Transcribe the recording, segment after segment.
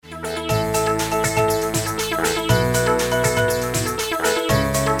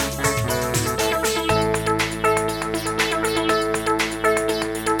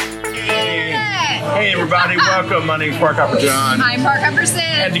Welcome. My name is Park Hopper John. I'm Park Hopper Sid.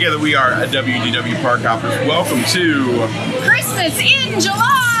 And together we are a WDW Park Hoppers. Welcome to Christmas in July.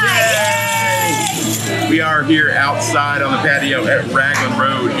 Yay! We are here outside on the patio at Raglan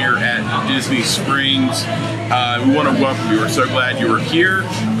Road here at Disney Springs. We want to welcome you. We're so glad you are here.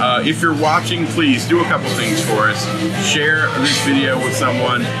 If you're watching, please do a couple things for us. Share this video with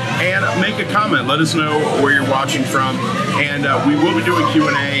someone and make a comment. Let us know where you're watching from. And we will be doing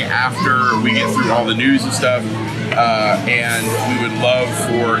Q&A after we get through all the news and stuff. And we would love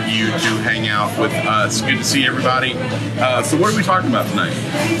for you to hang out with us. Good to see everybody. So what are we talking about tonight?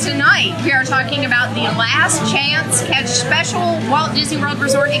 Tonight, we are talking about the last chance catch special Walt Disney World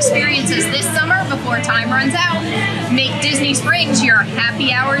Resort experiences this summer before time runs out. Make Disney Springs your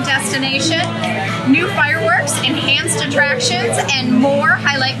happy hour destination. New fireworks, enhanced attractions, and more.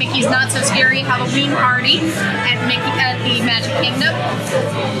 Highlight Mickey's Not So Scary Halloween Party at the Magic Kingdom.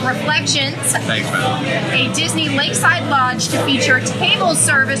 Reflections. Thanks, man. A Disney Lakeside Lodge to feature a table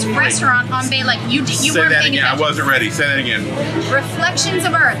service restaurant on Bay Lake. You Say weren't that paying again. I attention. wasn't ready. Say that again. Reflections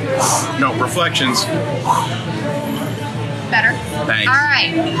of Earth. No, Reflections. Better. Thanks. All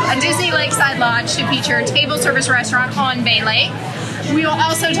right. A Disney Lakeside Lodge to feature a table service restaurant on Bay Lake. We will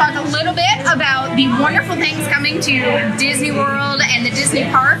also talk a little bit about the wonderful things coming to Disney World and the Disney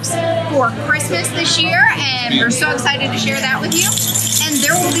parks for Christmas this year, and we're so excited to share that with you. And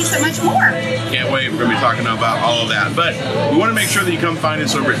there will be so much more. Can't wait. We're going to be talking about all of that. But we want to make sure that you come find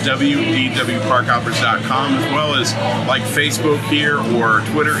us over at wdwparkhoppers.com, as well as like Facebook here or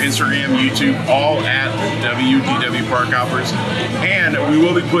Twitter, Instagram, YouTube, all at WDW Park Hoppers. And we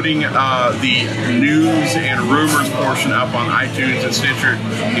will be putting the news and rumors portion up on iTunes and Stitcher.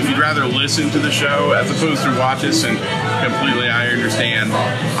 If you'd rather listen to the show as opposed to watch us, and completely I understand,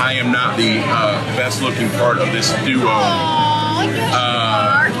 I am not the best looking part of this duo.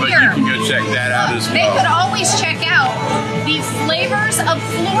 But you can go check that out as well. They could always check out the Flavors of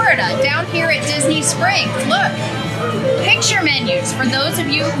Florida down here at Disney Springs. Look, picture menus for those of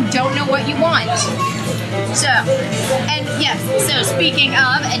you who don't know what you want. So, and yes, so speaking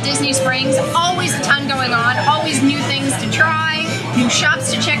of, at Disney Springs, always a ton going on, always new things to try, new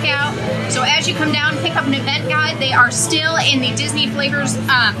shops to check out. So as you come down, pick up an event guide. They are still in the Disney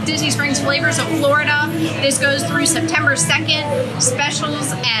Springs Flavors of Florida. This goes through September 2nd.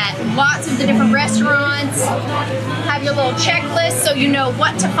 Specials at lots of the different restaurants. Have your little checklist so you know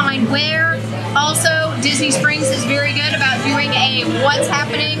what to find where. Also, Disney Springs is very good about doing a what's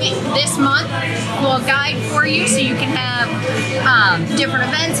happening this month little guide for you, so you can have different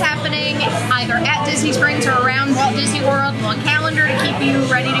events happening either at Disney Springs or around Walt Disney World. A little calendar to keep you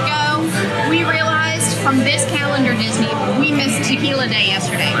ready to go. We realized from this calendar, Disney, we missed Tequila Day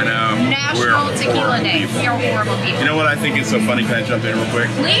yesterday. I know. National Tequila Day. We are horrible people. You know what I think is so funny? Can I jump in real quick?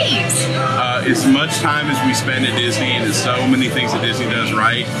 Please. As much time as we spend at Disney, and there's so many things that Disney does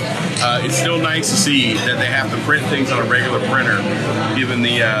right, it's still nice to see that they have to print things on a regular printer, given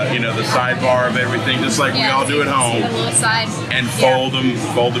the the sidebar of everything, just like we all do at home, the little side. and fold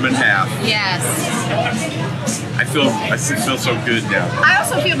them in half. Yes. I feel so good now. I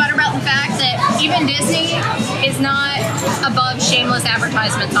also feel better about the fact that even Disney is not above shameless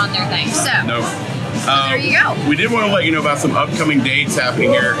advertisements on their things. So. Nope. There you go. We did want to let you know about some upcoming dates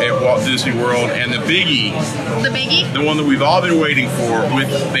happening here at Walt Disney World, and the biggie, the one that we've all been waiting for with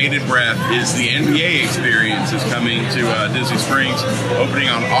bated breath, is the NBA experience is coming to Disney Springs, opening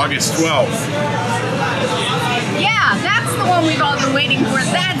on August 12th. Yeah, that's the one we've all been waiting for.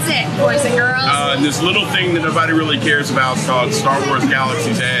 That's it, boys and girls. And this little thing that nobody really cares about is called Star Wars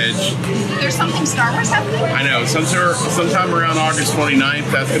Galaxy's Edge. There's something Star Wars happening? I know. Sometime around August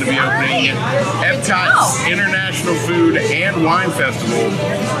 29th, that's going to be opening. Epcot's International Food and Wine Festival.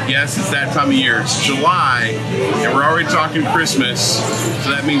 Yes, it's that time of year. It's July, and we're already talking Christmas, so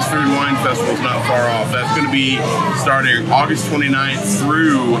that means Food and Wine Festival is not far off. That's going to be starting August 29th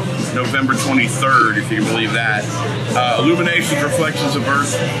through November 23rd, if you can believe that. Illuminations, Reflections of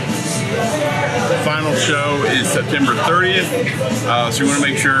Earth. Final show is September 30th, so you want to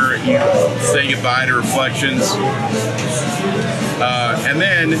make sure you say goodbye to Reflections. And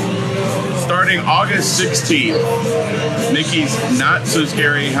then, starting August 16th, Mickey's Not So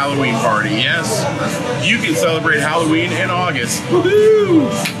Scary Halloween Party. Yes, you can celebrate Halloween in August. Woohoo!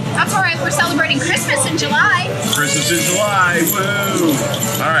 That's all right, we're celebrating Christmas in July. Christmas in July, woo!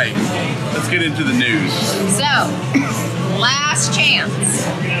 All right, let's get into the news. So, last chance.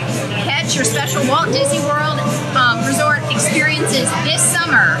 Catch your special Walt Disney World Resort experiences this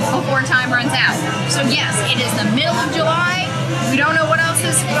summer before time runs out. So yes, it is the middle of July. We don't know what else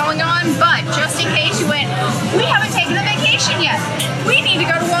is going on, but just in case you went, we haven't taken a vacation yet. We need to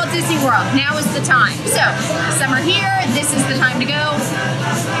go to Walt Disney World. Now is the time. So, summer here, this is the time to go.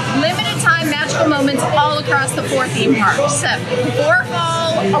 Limited time magical moments all across the 4 theme parks. So, before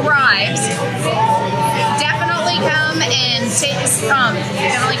fall arrives, definitely come and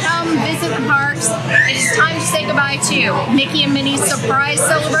visit the parks. It is time to say goodbye to Mickey and Minnie's surprise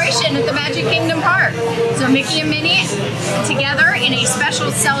celebration at the Magic Kingdom Park. So Mickey and Minnie together in a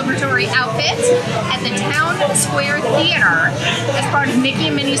special celebratory outfit at the Town Square Theater as part of Mickey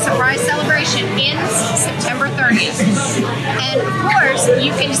and Minnie's surprise celebration ends September 30th. And of course,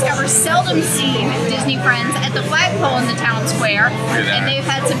 you can discover seldom seen Disney friends at the flagpole in the Town Square. And they've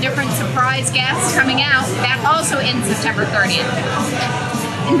had some different surprise guests coming out. That also ends September 30th.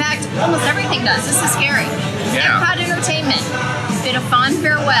 In fact, almost everything does. This is scary. Yeah. Epcot Entertainment bid a fond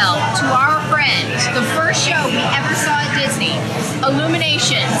farewell to our friend, the first show we ever saw at Disney,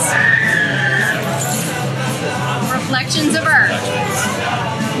 Illuminations, Reflections of Earth,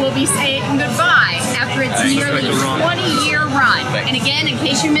 will be saying goodbye after its nearly 20-year run. And again, in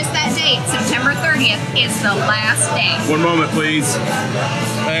case you missed that date, September 30th is the last day. One moment, please.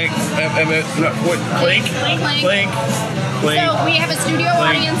 Clink. Clink, clink. Clink. So we have a studio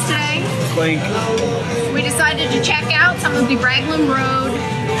audience today. Clink. We decided to check out some of the Raglan Road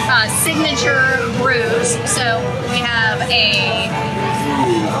signature brews. So we have a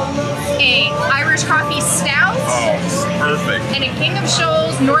Irish coffee stout. Oh, perfect. And a King of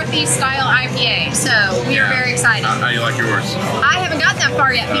Shoals Northeast style IPA. So we are very excited. How do you like yours? I haven't gotten that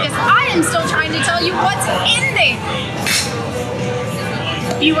far yet because I am still trying to tell you what's ending.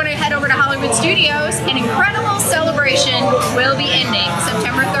 If you want to head over to Hollywood Studios, an incredible celebration will be ending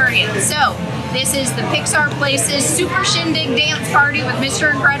September 30th. So this is the Pixar Places Super Shindig Dance Party with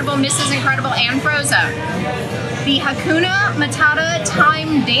Mr. Incredible, Mrs. Incredible, and Frozone. The Hakuna Matata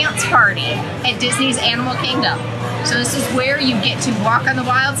Time Dance Party at Disney's Animal Kingdom. So this is where you get to walk on the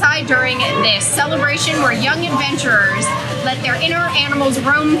wild side during this celebration where young adventurers let their inner animals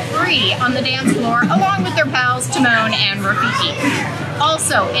roam free on the dance floor along with their pals Timon and Rafiki.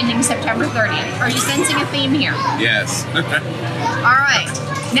 Also ending September 30th. Are you sensing a theme here? Yes. All right.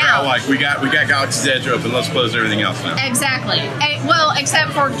 Now, we got Galaxy's Edge open. Let's close everything else now. Exactly. Well,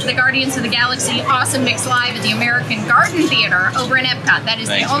 except for the Guardians of the Galaxy Awesome Mix Live at the American Garden Theater over in Epcot. That is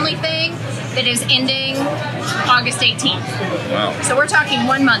the only thing that is ending August 18th. Wow. So we're talking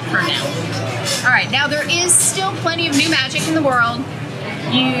 1 month from now. All right. Now there is still plenty of new magic in the world.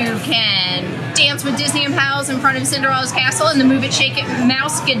 You can dance with Disney and Pals in front of Cinderella's Castle in the Move It, Shake It,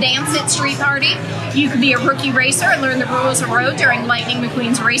 Mouse Dance It street party. You could be a rookie racer and learn the rules of road during Lightning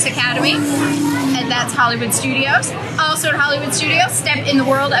McQueen's Race Academy. And that's Hollywood Studios. Also at Hollywood Studios, step in the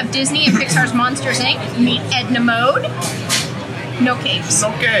world of Disney and Pixar's Monsters, Inc. Meet Edna Mode. No capes.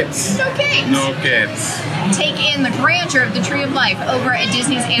 No capes. No capes. No capes. Take in the grandeur of the Tree of Life over at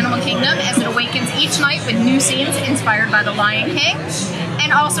Disney's Animal Kingdom as it awakens each night with new scenes inspired by The Lion King.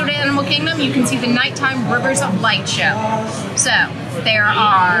 And also to Animal Kingdom, you can see the nighttime Rivers of Light show. So there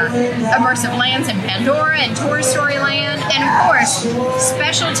are immersive lands in Pandora and Toy Story Land. And of course,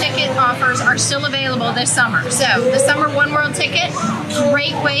 special ticket offers are still available this summer. So the Summer One World ticket,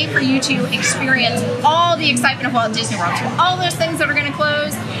 great way for you to experience all the excitement of Walt Disney World. So all those things that are going to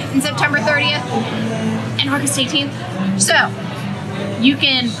close in September 30th and August 18th. So you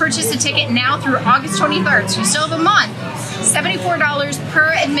can purchase a ticket now through August 23rd. So you still have a month. $74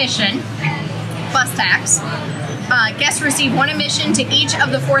 per admission, plus tax. Guests receive 1 admission to each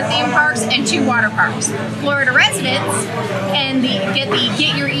of the 4 theme parks and 2 water parks. Florida residents and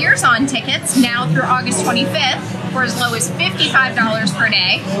Get Your Ears On tickets now through August 25th for as low as $55 per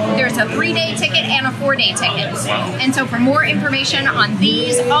day. There's a 3-day ticket and a 4-day ticket. And so for more information on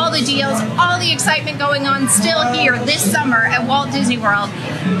these, all the deals, all the excitement going on still here this summer at Walt Disney World,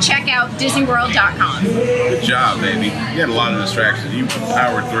 check out DisneyWorld.com. Good job, baby. You had a lot of distractions. You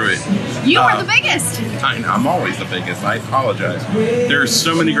powered through it. You are the biggest. I know, I'm always the biggest. I apologize. There's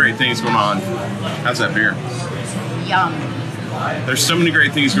so many great things going on. How's that beer? Yum. There's so many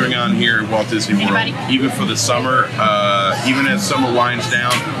great things going on here at Walt Disney World. Anybody? Even for the summer, even as summer winds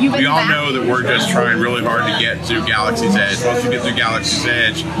down, we all know that we're just trying really hard to get to Galaxy's Edge. Once we get to Galaxy's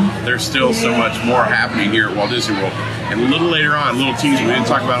Edge, there's still so much more happening here at Walt Disney World. And a little later on, a little teaser, we didn't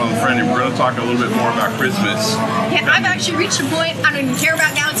talk about on the front end, we're going to talk a little bit more about Christmas. Yeah, I've actually reached a point, I don't even care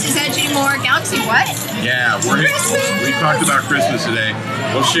about Galaxy's Edge anymore. Galaxy what? Yeah, we talked about Christmas today.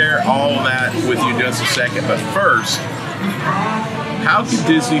 We'll share all of that with you in just a second. But first, how can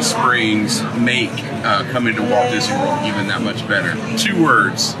Disney Springs make coming to Walt Disney World even that much better? 2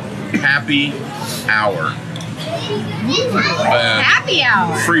 words: happy hour. Happy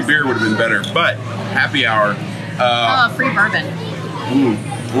hour. Free beer would have been better, but happy hour. Free bourbon. Ooh.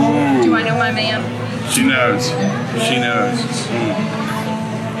 Do I know my man? She knows. She knows.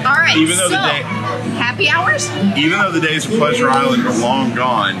 All right. Even though happy hours? Even though the days of Pleasure Island are long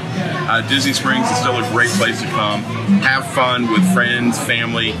gone, Disney Springs is still a great place to come. Have fun with friends,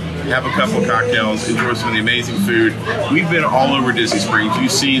 family, have a couple of cocktails, enjoy some of the amazing food. We've been all over Disney Springs.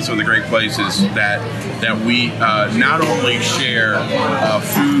 You've seen some of the great places that we not only share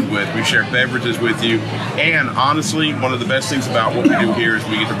food with, we share beverages with you. And honestly, one of the best things about what we do here is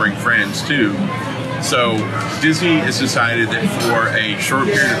we get to bring friends too. So Disney has decided that for a short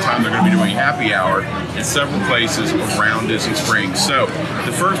period of time they're going to be doing happy hour in several places around Disney Springs. So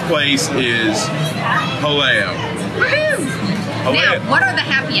the first place is Jaleo. Woohoo! Now, what are the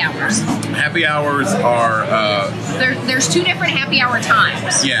happy hours? Happy hours are... there's two different happy hour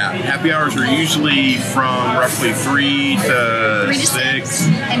times. Yeah, happy hours are usually from roughly 3 to 6.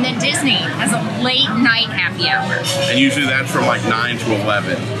 And then Disney has a late night happy hour. And usually that's from like 9 to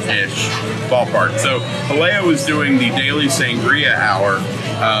 11-ish ballpark. So Jaleo is doing the daily sangria hour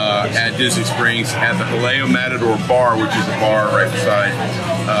at Disney Springs at the Jaleo Matador Bar, which is a bar right beside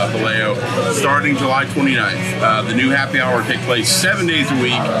Jaleo, starting July 29th. The new happy hour will take place 7 days a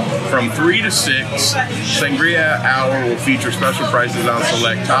week from 3 to 6. Sangria hour will feature special prices on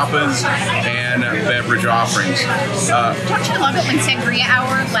select tapas and beverage offerings. Don't you love it when sangria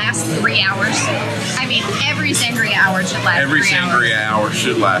hour lasts 3 hours? I mean, every sangria hour should last 3 hours. Every sangria hour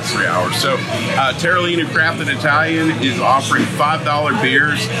should last 3 hours. So Terralina Crafted Italian is offering $5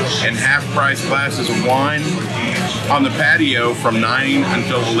 beers and half-price glasses of wine on the patio from 9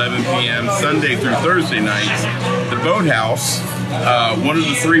 until 11 p.m. Sunday through Thursday nights. The Boathouse, one of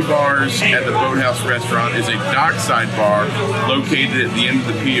the 3 bars at the Boathouse restaurant, is a dockside bar located at the end of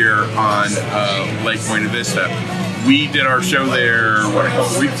the pier on Lake Buena Vista. We did our show there, a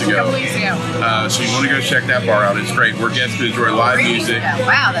couple weeks ago. So you want to go check that bar out. It's great. We're guests to enjoy live music.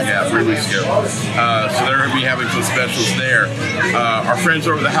 Wow, that's 3 weeks ago. So they're going to be having some specials there. Our friends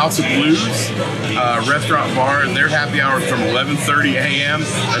over the House of Blues restaurant bar, their happy hours from 11:30 a.m.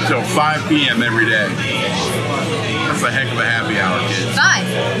 until 5 p.m. every day. That's a heck of a happy hour, kids. But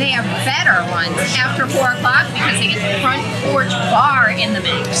they have better ones after 4 o'clock because they get the front porch bar in the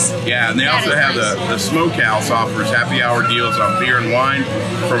mix. Yeah, and they also have the Smokehouse offers happy hour deals on beer and wine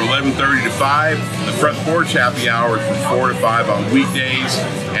from 11:30 to 5. The front porch happy hour is from 4 to 5 on weekdays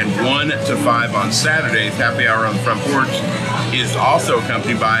and 1 to 5 on Saturdays. Happy hour on the front porch is also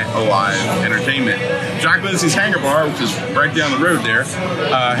accompanied by a live entertainment. Jock Lindsay's Hangar Bar, which is right down the road there,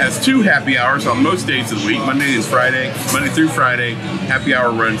 has 2 happy hours on most days of the week, Monday through Friday. Happy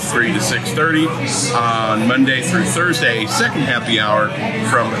hour runs 3 to 6:30. On Monday through Thursday, a second happy hour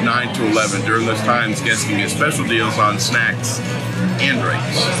from 9 to 11. During those times, guests can get special deals on snacks and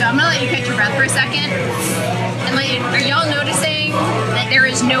drinks. So I'm gonna let you catch your breath for a second. And are y'all noticing that there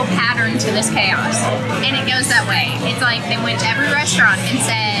is no pattern to this chaos? And it goes that way. It's like they went to every restaurant and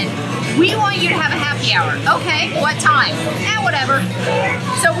said, we want you to have a happy hour. Okay, what time? Whatever.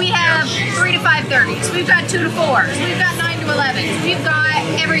 So we have 3 to 5:30. So we've got 2 to 4. So we've got 9 to 11. So we've got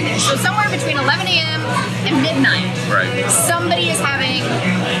everything. So somewhere between 11 a.m. and midnight, right, somebody is having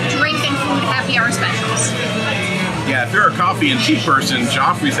drink and food happy hour specials. Yeah, if you're a coffee and tea person,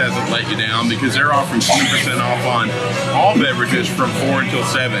 Joffrey's hasn't let you down because they're offering 20% off on all beverages from 4 until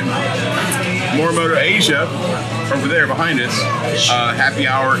 7. Morimoto Asia, over there behind us, happy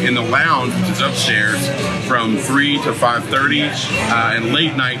hour in the lounge, which is upstairs, from 3 to 5:30, and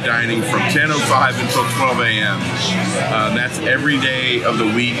late night dining from 10:05 until 12 a.m. That's every day of the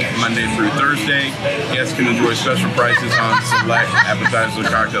week, Monday through Thursday. Guests can enjoy special prices on select appetizers and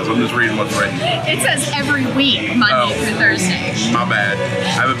cocktails. I'm just reading what's written. It says every week, Monday through Thursday. My bad. I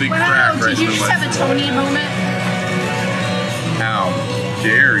have a big crack right Did you just have a Tony moment? How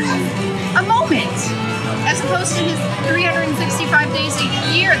dare you? A moment, as opposed to his 365 days a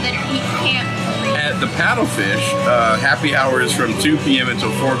year that he can't read. At the Paddlefish, happy hour is from 2 p.m.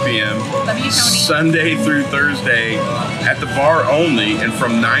 until 4 p.m. Love you, Tony. Sunday through Thursday at the bar only, and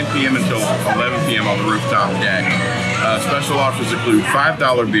from 9 p.m. until 11 p.m. on the rooftop deck. Special offers include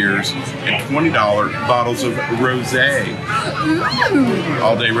 $5 beers and $20 bottles of rosé.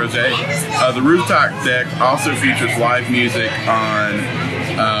 All day rosé. The rooftop deck also features live music on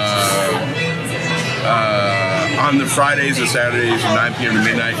the Fridays and Saturdays from 9 p.m. to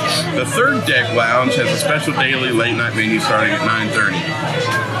midnight. The third deck lounge has a special daily late night menu starting at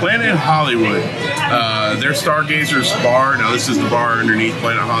 9:30. Planet Hollywood, their Stargazers bar, now this is the bar underneath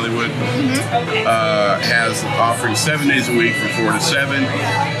Planet Hollywood, has offering 7 days a week from 4 to 7.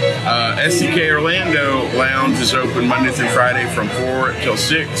 SCK Orlando Lounge is open Monday through Friday from 4 till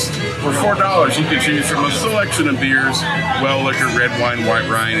 6. For $4, you can choose from a selection of beers, well liquor, red wine, white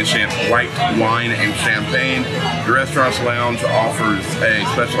wine, and champagne. The restaurant's lounge offers a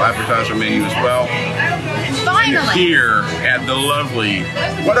special appetizer menu as well. Finally. Here at the lovely,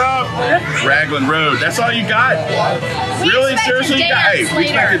 what up, Raglan Road. That's all you got? Really? Seriously? We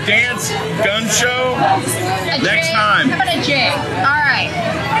expect a dance, gun show next time. How about a jig? All right.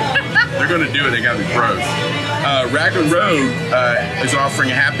 They're going to do it. They got to be pros. Raglan Road is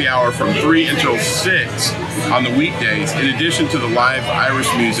offering a happy hour from 3 until 6 on the weekdays. In addition to the live Irish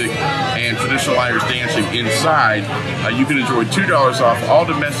music and traditional Irish dancing inside, you can enjoy $2 off all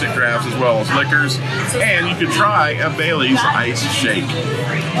domestic drafts as well as liquors, and you can try a Bailey's Ice Shake.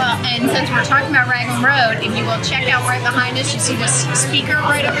 Well, and since we're talking about Raglan Road, if you will check out right behind us, you see this speaker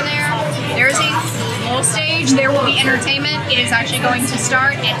right over there? There's a little stage. There will be entertainment. It is actually going to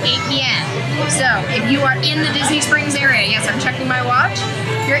start at 8 p.m. So if you are in the Disney Springs area, yes, I'm checking my watch.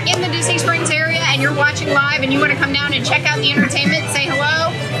 If you're in the Disney Springs area and you're watching live and you want to come down and check out the entertainment, say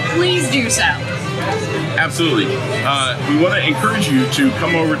hello, please do so. Absolutely. We want to encourage you to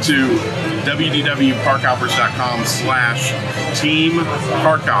come over to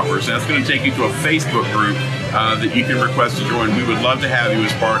www.parkhoppers.com/teamparkhoppers. That's going to take you to a Facebook group that you can request to join. We would love to have you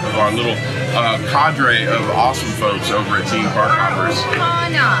as part of our little cadre of awesome folks over at Team Parkhoppers.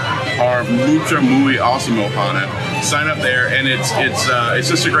 Are mucho muy awesome, Ohana. Sign up there, and it's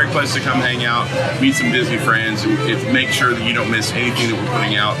just a great place to come hang out, meet some Disney friends, and make sure that you don't miss anything that we're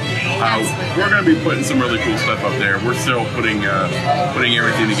putting out. We're going to be putting some really cool stuff up there. We're still putting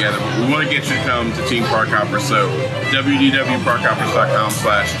everything together, but we want to get you to come to Team Parkhoppers. So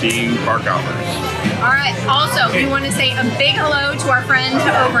www.parkhoppers.com/teamparkhoppers. All right. Also, we want to say a big hello to our friends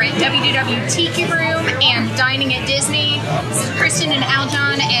over at WDW Tiki Room and Dining at Disney. This is Kristen and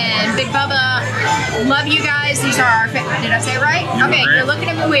Aljon and Big Bubba. Love you guys. These are our. Did I say it right? Okay, you're looking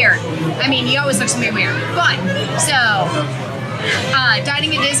at me weird. I mean, you always look at me weird. But so.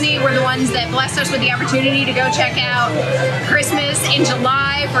 Dining at Disney were the ones that blessed us with the opportunity to go check out Christmas in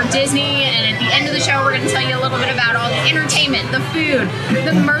July for Disney, and at the end of the show we're going to tell you a little bit about all the entertainment, the food,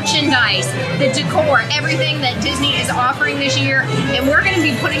 the merchandise, the decor, everything that Disney is offering this year, and we're going to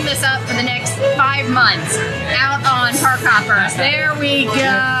be putting this up for the next 5 months out on Park Hoppers. There we go.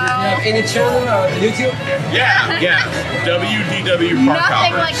 Any channel on YouTube? Yeah. WDW Park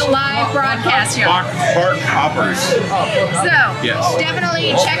Nothing Hoppers. like a live broadcast show. Park Hoppers. So, Yes.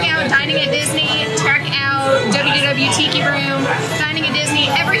 definitely check out Dining at Disney, check out WDW Tiki Room, Dining at Disney,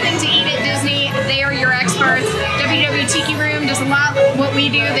 everything to eat at Disney. They are your experts. WDW Tiki Room does a lot of what we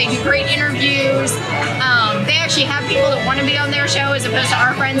do. They do great interviews. They actually have people that want to be on their show as opposed to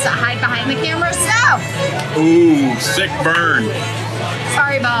our friends that hide behind the camera. So, Ooh, sick burn.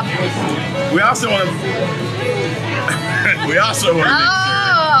 sorry, Bob. We also want to. We also want to make sure.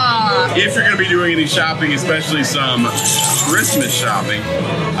 If you're going to be doing any shopping, especially some Christmas shopping,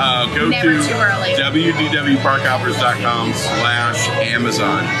 go Never to too early.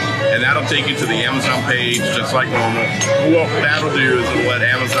 www.parkhoppers.com/Amazon, and that'll take you to the Amazon page just like normal. What that'll do is it'll let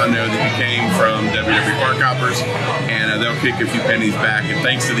Amazon know that you came from WDW Parkhoppers, and they'll kick a few pennies back. And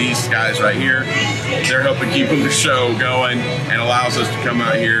thanks to these guys right here, they're helping keeping the show going and allows us to come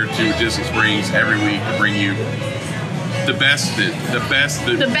out here to Disney Springs every week to bring you the best we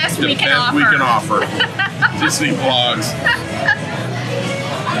can offer. Disney vlogs.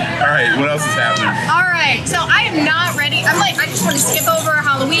 All right, what else is happening? All right, so I am not ready. I just want to skip over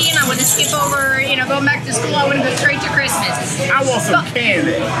Halloween. I want to skip over, going back to school. I want to go straight to Christmas. I want some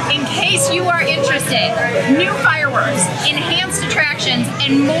candy. In case you are interested, new fireworks, enhanced attractions,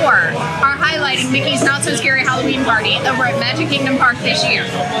 and more are highlighting Mickey's Not So Scary Halloween Party over at Magic Kingdom Park this year.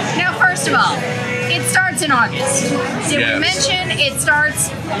 Now, first of all, it starts in August. Did we mention it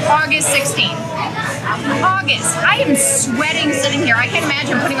starts August 16th? August. I am sweating sitting here. I can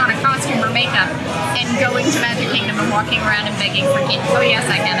imagine putting on a costume or makeup and going to Magic Kingdom and walking around and begging for candy. Oh yes,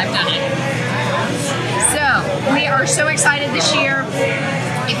 I can. I've done it. So, we are so excited this year.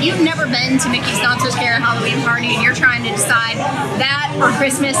 If you've never been to Mickey's Not So Scary Halloween Party and you're trying to decide that or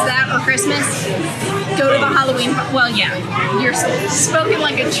Christmas, go to the Halloween. Well, yeah, you're spoken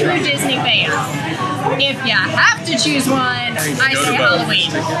like a true Disney fan. If you have to choose one, I Go say to both.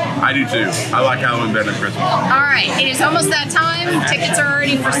 Halloween. I do too. I like Halloween better than Christmas. All right, it is almost that time. Tickets are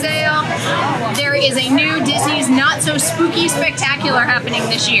already for sale. There is a new Disney's Not So Spooky Spectacular happening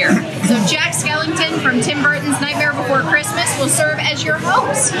this year. So Jack Skellington from Tim Burton's Nightmare Before Christmas will serve as your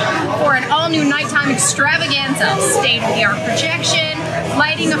host for an all-new nighttime extravaganza. State-of-the-art projection,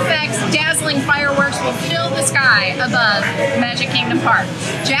 lighting effects, dazzling fireworks will fill the sky above Magic Kingdom Park.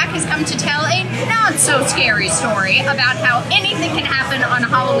 Jack has come to tell a not-so-scary story about how anything can happen on a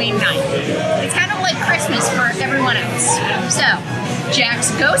Halloween night. It's kind of like Christmas for everyone else. So,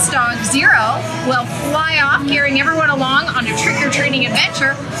 Jack's ghost dog, Zero, will fly off carrying everyone along on a trick-or-treating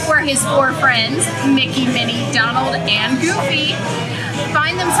adventure where his 4 friends, Mickey, Minnie, Donald, and Goofy,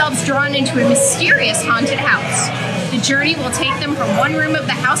 find themselves drawn into a mysterious haunted house. The journey will take them from one room of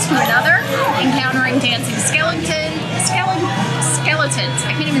the house to another, encountering dancing skeletons,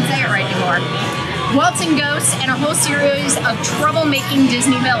 I can't even say it right anymore, waltzing ghosts, and a whole series of troublemaking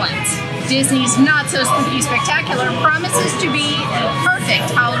Disney villains. Disney's Not So Spooky Spectacular promises to be the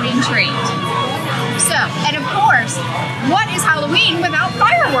perfect Halloween treat. So, and of course, what is Halloween without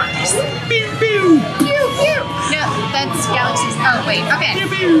fireworks? Pew, pew. Pew, pew. No, that's Galaxy's. Oh, wait, okay.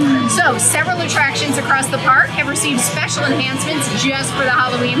 So, several attractions across the park have received special enhancements just for the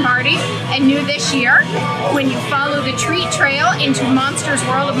Halloween party. And new this year, when you follow the treat trail into Monsters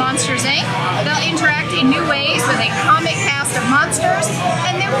World of Monsters, Inc., they'll interact in new ways with a comic cast of monsters,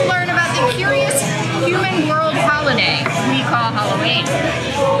 and they will learn about the curious human world holiday we call Halloween.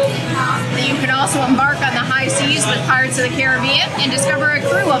 You can also embark on the high seas with Pirates of the Caribbean and discover a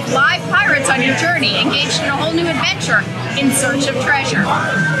crew of live pirates on your journey, engaged in a whole new adventure in search of treasure.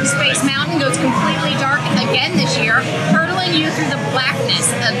 Space Mountain goes completely dark again this year, hurtling you through the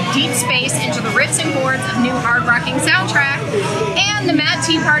blackness of deep space into the riffs and chords of new hard-rocking soundtrack, and the Mad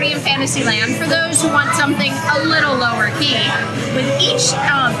Tea Party in Fantasyland for those who want something a little lower key. With each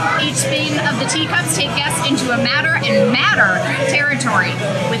spin of the teacups, take guests into a Matter and Matter territory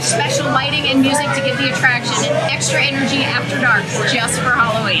with special lighting and music to give the attraction extra energy after dark just for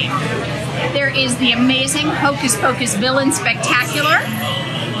Halloween. There is the amazing Hocus Pocus Villain Spectacular.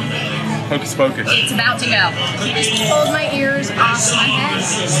 Hocus Pocus. It's about to go. He just pulled my ears off my head.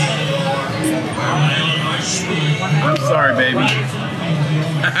 I'm sorry, baby.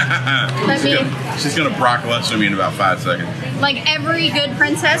 She's gonna Brock Lesnar me in about 5 seconds. Like every good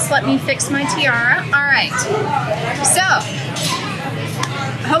princess, let me fix my tiara. All right. So,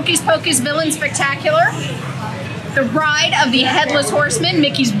 Hocus Pocus Villain Spectacular, the Ride of the Headless Horseman,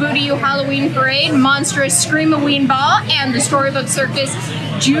 Mickey's Booty-Oo Halloween Parade, Monstrous Scream-A-Ween Ball, and the Storybook Circus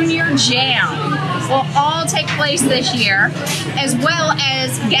Junior Jam will all take place this year, as well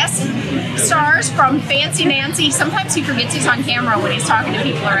as guest stars from Fancy Nancy. Sometimes he forgets he's on camera when he's talking to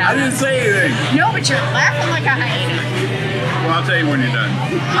people I around. didn't say anything. No, but you're laughing like a hyena. Well, I'll tell you when you're done.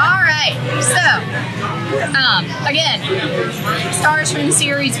 All right, so, again, stars from the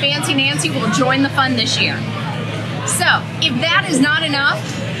series Fancy Nancy will join the fun this year. So, if that is not enough,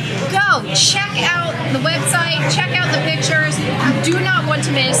 go check out the website, check out the pictures. You do not want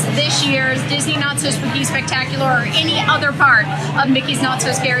to miss this year's Disney Not So Spooky Spectacular or any other part of Mickey's Not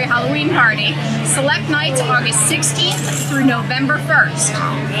So Scary Halloween Party. Select nights August 16th through November 1st.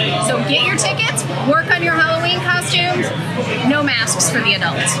 So get your tickets, work on your Halloween costumes, no masks for the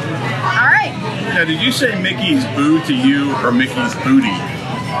adults. All right. Now, did you say Mickey's boo to you or Mickey's booty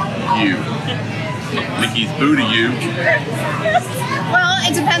you? Mickey's booty you. Well,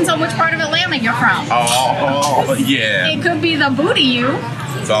 it depends on which part of Atlanta you're from. Oh, yeah. It could be the booty you.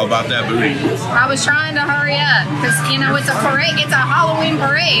 It's all about that booty. I was trying to hurry up because, you know, it's a parade. It's a Halloween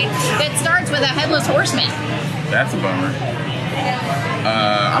parade that starts with a headless horseman. That's a bummer.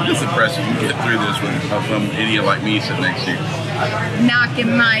 I'm just impressed you can get through this with some idiot like me sitting next to you.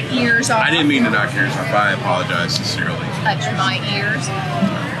 Knocking my ears off. I didn't mean to knock yours off. I apologize sincerely. Touch my ears.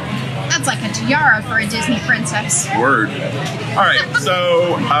 That's like a tiara for a Disney princess. Word. All right,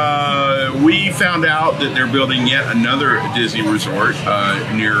 so we found out that they're building yet another Disney resort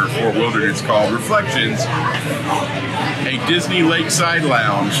near Fort Wilderness called Reflections, a Disney Lakeside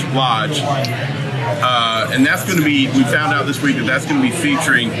Lodge. And that's going to be, we found out this week that that's going to be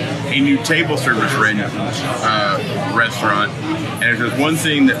featuring a new table service restaurant. And if there's one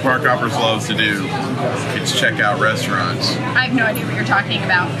thing that Park Hoppers loves to do, it's check out restaurants. I have no idea what you're talking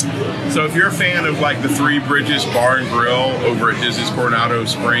about. So if you're a fan of like the Three Bridges Bar and Grill over at Disney's Coronado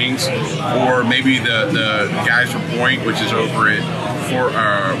Springs, or maybe the Geyser Point, which is over at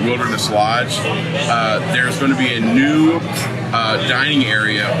Wilderness Lodge, there's going to be a new dining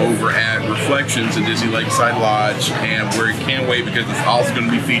area over at Reflections at Disney Lakeside Lodge, and we can't wait because it's also going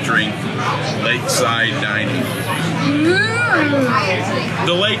to be featuring lakeside dining.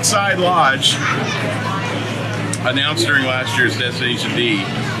 The Lakeside Lodge, announced during last year's Destination D,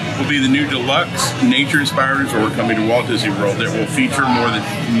 will be the new deluxe nature-inspired resort coming to Walt Disney World that will feature more than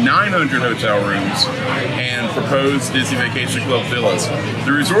 900 hotel rooms and proposed Disney Vacation Club villas.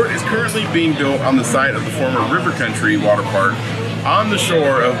 The resort is currently being built on the site of the former River Country Water Park on the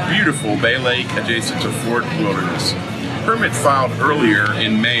shore of beautiful Bay Lake adjacent to Fort Wilderness. Permits filed earlier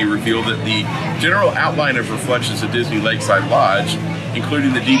in May revealed that the general outline of Reflections at Disney Lakeside Lodge,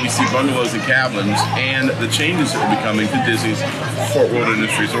 including the DVC bungalows and cabins, and the changes that will be coming to Disney's Fort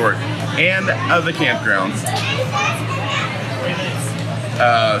Wilderness Resort and the campgrounds.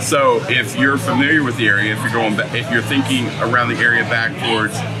 So, if you're familiar with the area, if you're thinking around the area back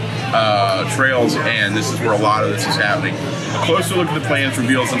towards Trails End, this is where a lot of this is happening. A closer look at the plans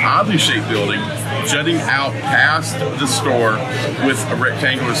reveals an oddly shaped building jutting out past the store with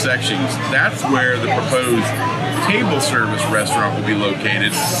rectangular sections. That's where the proposed table service restaurant will be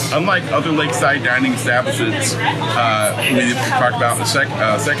located. Unlike other lakeside dining establishments we talked about a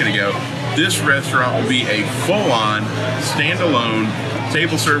second ago, this restaurant will be a full-on, standalone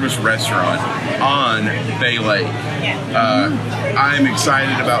table service restaurant on Bay Lake. I'm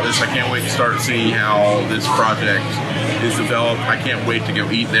excited about this. I can't wait to start seeing how this project is developed. I can't wait to go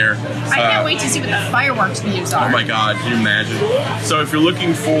eat there. I can't wait to see what the fireworks views are. Oh my God, can you imagine? So if you're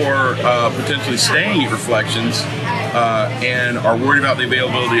looking for potentially staying at Reflections and are worried about the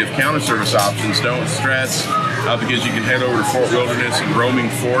availability of counter service options, don't stress because you can head over to Fort Wilderness and Roaring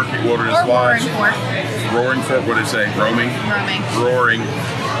Fork at Wilderness Lodge. Roaring Fork, what did I say? Roaming? Roaring.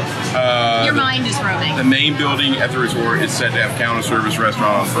 Your mind is roaming. The main building at the resort is said to have counter service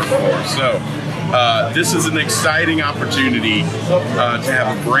restaurant on the first floor. So this is an exciting opportunity to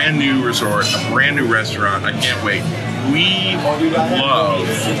have a brand new resort, a brand new restaurant. I can't wait. We love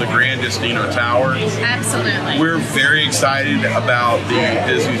the Grand Destino Tower. Absolutely. We're very excited about the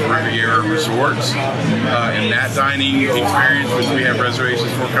Disney's Riviera Resorts and that dining experience, which we have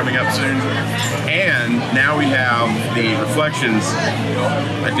reservations for coming up soon. And now we have the Reflections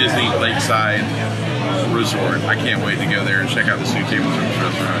at Disney Lakeside Resort. I can't wait to go there and check out this new table service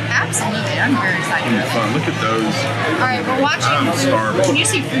restaurant. Absolutely. I'm very excited. It's fun. Look at those. All right, we're watching. I'm starving. Can you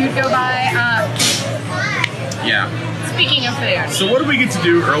see food go by? Yeah. Speaking of food. So what did we get to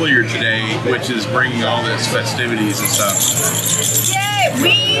do earlier today, which is bringing all this festivities and stuff? Yay!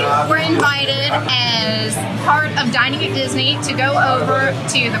 We were invited as part of Dining at Disney to go over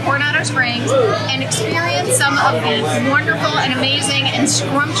to the Coronado Springs and experience some of the wonderful and amazing and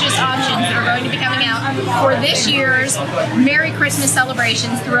scrumptious options that are going to be coming out for this year's Merry Christmas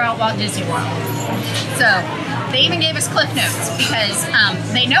celebrations throughout Walt Disney World. So they even gave us Cliff Notes because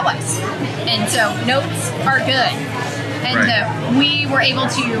they know us, and so notes are good. And we were able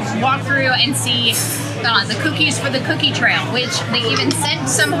to walk through and see the cookies for the cookie trail, which they even sent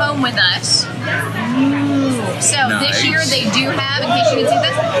some home with us. So this year they do have, in case you can see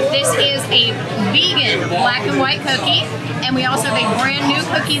this is a vegan black and white cookie. And we also have a brand new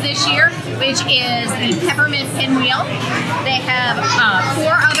cookie this year, which is the peppermint pinwheel. They have 4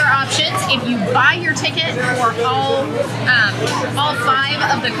 other options. If you buy your ticket for all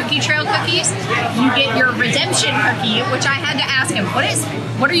 5 of the Cookie Trail cookies, you get your redemption cookie, which I had to ask him,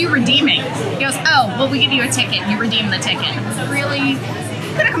 what are you redeeming? He goes, oh, well, we give you a ticket. You redeem the ticket. Really?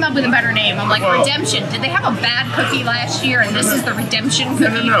 Could have come up with a better name. I'm like, Redemption. Did they have a bad cookie last year and this is the Redemption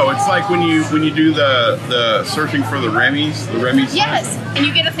cookie? No. It's like when you do the searching for the Remy's. Yes, and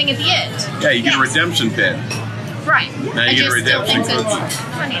you get a thing at the end. Yeah, you get a redemption pin. Right. Now you get a redemption cookie.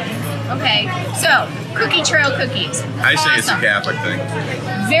 Okay, so Cookie Trail cookies. I say it's a Catholic thing.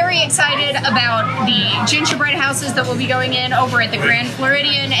 Very excited about the gingerbread houses that will be going in over at the Grand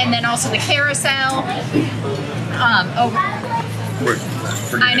Floridian, and then also the carousel.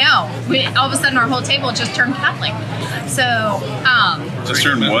 I know. All of a sudden, our whole table just turned Catholic. So, just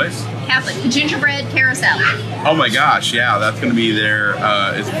turned what? Catholic. The gingerbread carousel. Oh my gosh, yeah, that's going to be there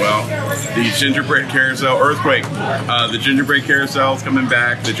as well. The gingerbread carousel, Earthquake. The gingerbread carousel is coming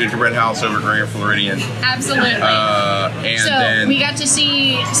back. The gingerbread house over Grand Floridian. Absolutely. And we got to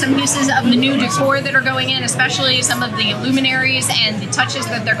see some pieces of the new decor that are going in, especially some of the luminaries and the touches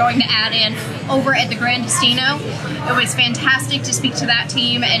that they're going to add in over at the Grand Destino. It was fantastic to speak to that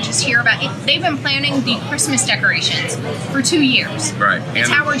team and just hear about it. They've been planning the Christmas decorations for 2 years. Right. The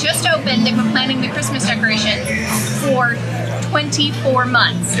tower just opened. They've been planning the Christmas decorations for 24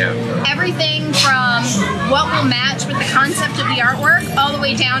 months. Yeah. Everything from what will match with the concept of the artwork all the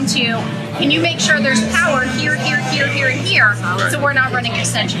way down to, can you make sure there's power here, here, here, here, and here, so we're not running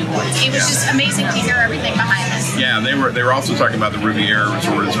extension cords. It was just amazing to hear everything behind this. Yeah, they were also talking about the Riviera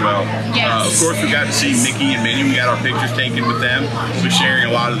Resort as well. Yes. Of course, we got to see Mickey and Minnie. We got our pictures taken with them. We'll be sharing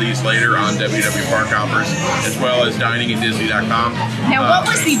a lot of these later on WW Park Hoppers, as well as dining at Disney.com. Now, what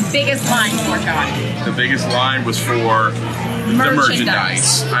was the biggest line for, John? The biggest line was for the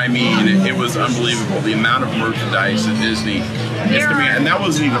merchandise. I mean, it was unbelievable. The amount of merchandise at Disney is coming out. And that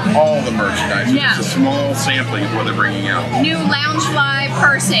wasn't even all the merchandise. It was just a small sampling of what they're bringing out. New Loungefly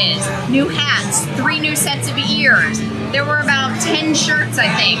purses, new hats, 3 new sets of ears. There were about 10 shirts, I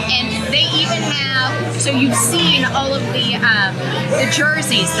think. And they even have, so you've seen all of the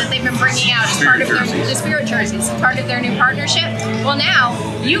jerseys that they've been bringing out as part of the Spirit jerseys, as part of their new partnership. Well, now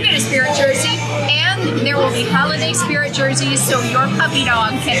you get a Spirit jersey, and there will be holiday Spirit jerseys so your puppy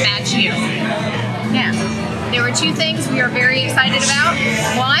dog can match you. Now, there were 2 things we are very excited about.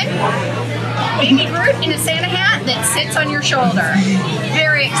 One, Baby Groot in a Santa hat that sits on your shoulder.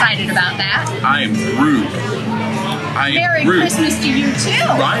 Very excited about that. I am Groot. Merry Christmas to you too.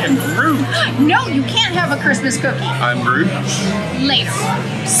 I am Groot. No, you can't have a Christmas cookie. I'm Groot. Later.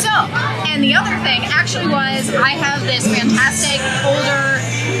 So, and the other thing actually was I have this fantastic older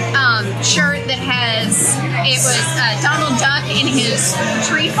shirt that has, it was Donald Duck in his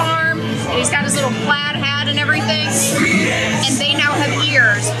tree farm. And he's got his little plaid hat and everything. And they now have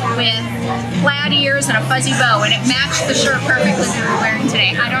ears with plaid ears and a fuzzy bow, and it matched the shirt perfectly that we were wearing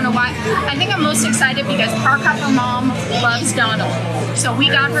today. I don't know why. I think I'm most excited because Park Hopper Mom loves Donald. So we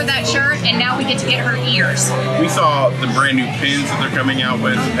got her that shirt, and now we get to get her ears. We saw the brand new pins that they're coming out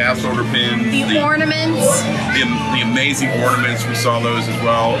with, the pass holder pins. The ornaments. The amazing ornaments, we saw those as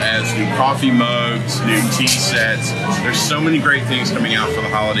well as new coffee mugs, new tea sets. There's so many great things coming out for the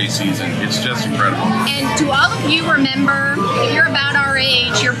holiday season. It's just incredible. And do all of you remember, if you're about our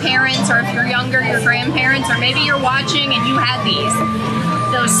age, your parents, or if you're younger, your grandparents, or maybe you're watching and you had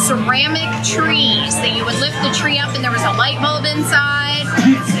those ceramic trees that you would lift the tree up and there was a light bulb inside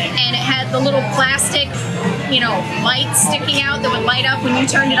and it had the little plastic, light sticking out that would light up when you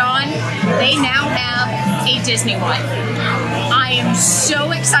turned it on? They now have a Disney one. I am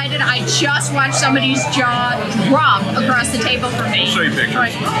so excited. I just watched somebody's jaw drop across the table for me. I'll show you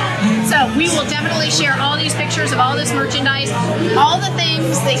pictures. So we will definitely share all these pictures of all this merchandise, all the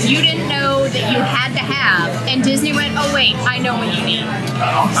things that you didn't know that you had to have, and Disney went, oh wait, I know what you need.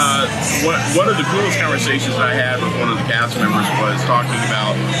 One of the coolest conversations I had with one of the cast members was talking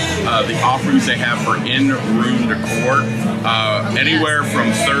about the offerings they have for in-room decor. Anywhere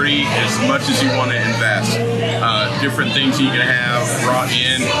from 30 as much as you want to invest. Different things you can have brought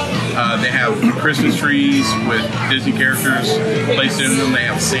in. They have Christmas trees with Disney characters placed in them. They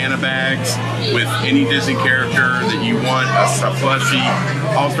have Santa bags with any Disney character that you want, a plushie,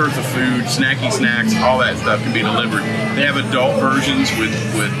 all sorts of food, snacky snacks, all that stuff can be delivered. They have adult versions with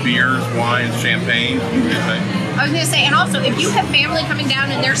beers, wines, champagne. I was going to say, and also, if you have family coming down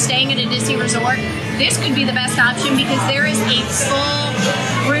and they're staying at a Disney resort, this could be the best option because there is a full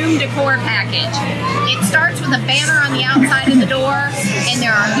room decor package. It starts with a banner on the outside of the door, and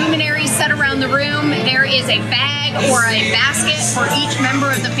there are luminaries set around the room. There is a bag or a basket for each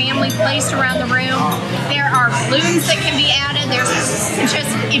member of the family placed around the room. There are balloons that can be added. There's just,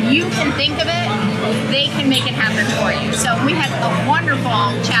 if you can think of it, they can make it happen for you. So we had a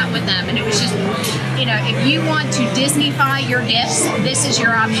wonderful chat with them, and it was just, if you want to Disneyfy your gifts, this is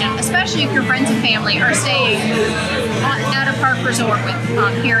your option, especially if your friends and family are staying at a park resort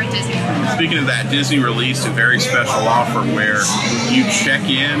here at Disney. Speaking of that, Disney released a very special offer where you check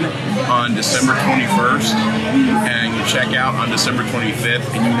in on December 21st and you check out on December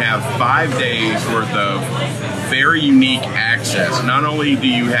 25th, and you have 5 days worth of very unique access. Not only do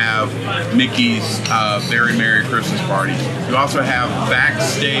you have Mickey's Very Merry Christmas Party, you also have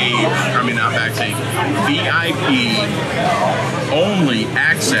VIP only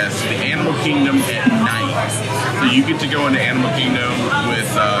access to the Animal Kingdom at night. So you get to go into Animal Kingdom with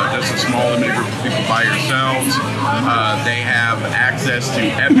just a small limited group of people by yourselves. They have access to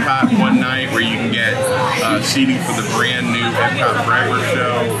Epcot one night where you can get seating for the brand new Epcot Forever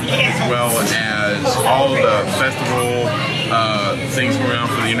show, as well as all of the festival things going on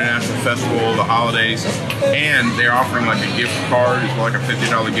for the International Festival, the holidays, and they're offering like a gift card, as well, like a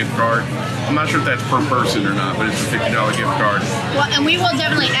 $50 gift card. I'm not sure if that's per person or not, but it's a $50 gift card. Well, and we will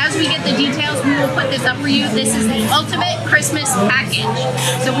definitely, as we get the details, we will put this up for you. This is the ultimate Christmas package.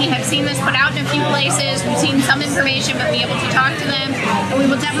 So we have seen this put out in a few places. We've seen some information, but be able to talk to them. And we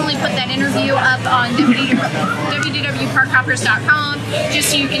will definitely put that interview up on www.parkhoppers.com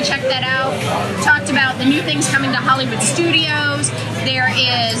just so you can check that out. Talked about the new things coming to Hollywood Studios. There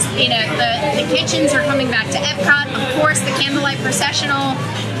is, the kitchens are coming back to Epcot. Of course, the Candlelight Processional.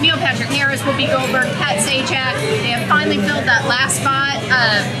 Neil Patrick Harris, Whoopi Goldberg, Pat Sajak. They have finally filled that last spot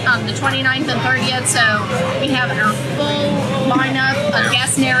on the 29th and 30th, so we have our full lineup of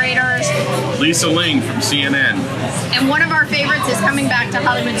guest narrators. Lisa Ling from CNN. And one of our favorites is coming back to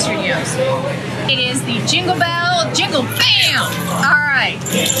Hollywood Studios. It is the Jingle Bell, Jingle Bam! All right,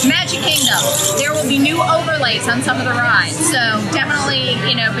 Magic Kingdom. There will be new overlays on some of the rides, so definitely,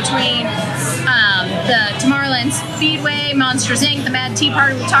 between the Tomorrowland Speedway, Monsters Inc., the Mad Tea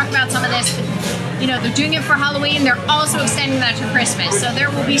Party, we'll talk about some of this. They're doing it for Halloween. They're also extending that to Christmas. So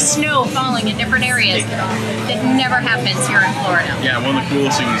there will be snow falling in different areas that never happens here in Florida. Yeah, one of the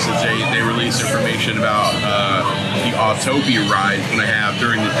coolest things is they released information about the Autopia ride it's going to have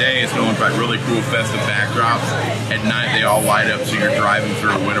during the day. It's going to look like really cool festive backdrops. At night, they all light up so you're driving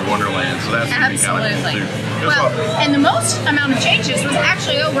through a Winter Wonderland. So that's going to be kind of cool too. Well, and the most amount of changes was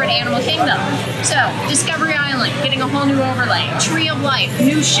actually over at Animal Kingdom. So Discovery Island, getting a whole new overlay. Tree of Life,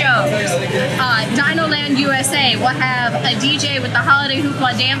 new shows. Dinoland USA will have a DJ with the Holiday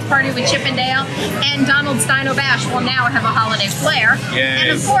Hoopla Dance Party with Chip and Dale, and Donald's Dino Bash will now have a holiday flair. Yay.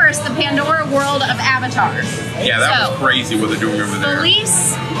 And of course, the Pandora World of Avatar. Yeah, that was crazy what they're doing over there.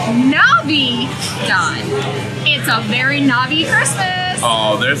 Feliz Navi, Don. It's a very Navi Christmas.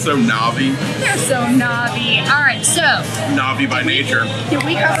 Oh, they're so Navi. They're so Navi. All right, so. Navi by nature. Did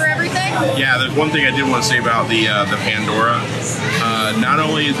we cover everything? Yeah, there's one thing I did want to say about the Pandora. Not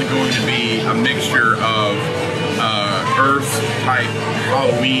only is it going to be a mixture of Earth-type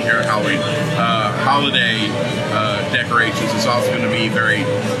holiday decorations, it's also going to be very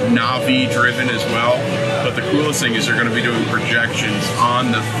Navi-driven as well. But the coolest thing is they're going to be doing projections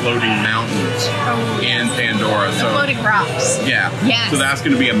on the floating mountains in Pandora. The floating rocks. Yeah. Yes. So that's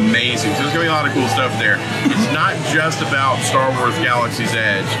going to be amazing. So there's going to be a lot of cool stuff there. It's not just about Star Wars Galaxy's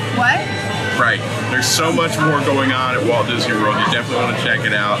Edge. What? Right. There's so much more going on at Walt Disney World. You definitely want to check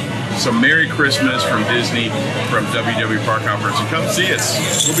it out. So Merry Christmas from Disney, from WW Park Hoppers, and come see us.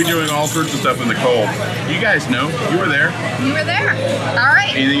 We'll be doing all sorts of stuff in the cold. You guys know. You were there. You were there. All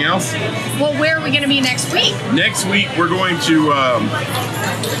right. Anything else? Well, where are we going to be next week? Next week, we're going to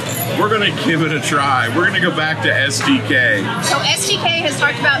give it a try. We're going to go back to STK. So STK has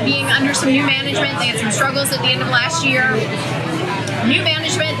talked about being under some new management. They had some struggles at the end of last year. New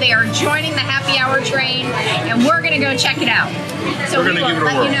management, they are joining the happy hour train, and we're going to go check it out. So we're going to give it a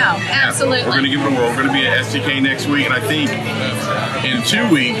whirl. You know. Absolutely. We're going to give it a whirl. We're going to be at STK next week, and I think in 2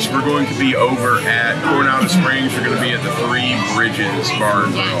 weeks we're going to be over at Coronado Springs. We're going to be at the Three Bridges Bar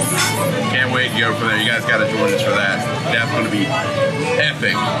and Grill. Can't wait to go for that. You guys got to join us for that. That's going to be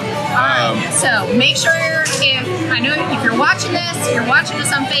epic. So make sure if you're watching this, you're watching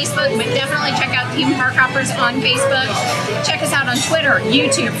us on Facebook, but definitely check out Team Park Hoppers on Facebook. Check us out on Twitter,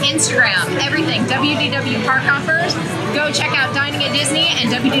 YouTube, Instagram, everything. WDW Park Hoppers. Go check out Dining at Disney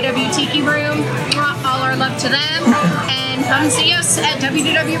and WDW Tiki Room. All our love to them. And come see us at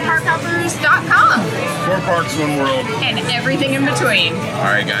www.parkhoppers.com. 4 parks, 1 world. And everything in between.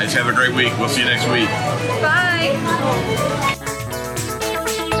 All right, guys. Have a great week. We'll see you next week. Bye.